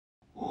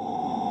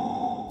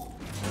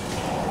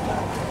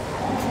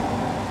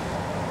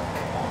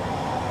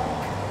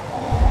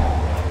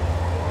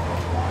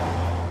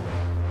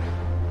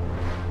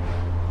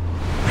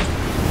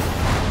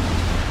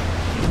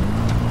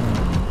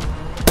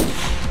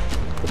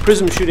The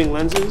Prizm shooting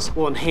lenses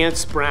will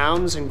enhance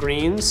browns and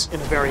greens in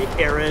a very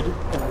arid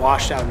and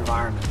washed out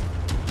environment.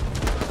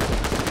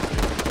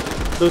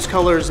 Those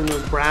colors and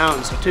those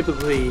browns are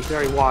typically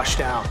very washed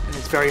out, and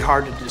it's very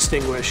hard to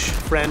distinguish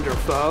friend or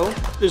foe.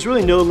 There's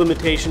really no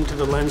limitation to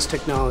the lens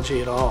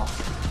technology at all.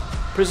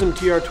 Prizm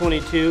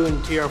TR22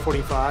 and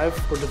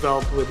TR45 were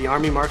developed with the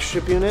Army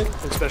Marksmanship Unit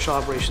and Special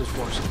Operations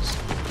Forces.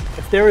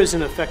 If there is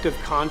an effective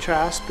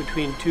contrast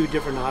between two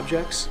different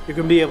objects, you're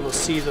going to be able to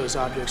see those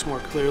objects more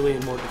clearly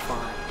and more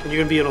defined. And you're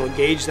going to be able to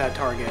engage that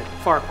target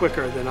far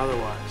quicker than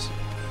otherwise.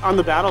 On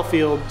the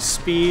battlefield,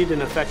 speed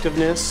and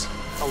effectiveness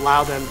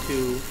allow them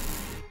to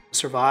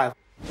survive.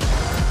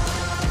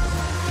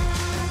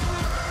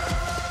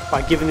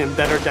 By giving them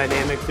better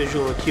dynamic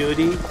visual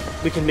acuity,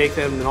 we can make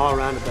them an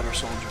all-around a better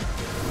soldier.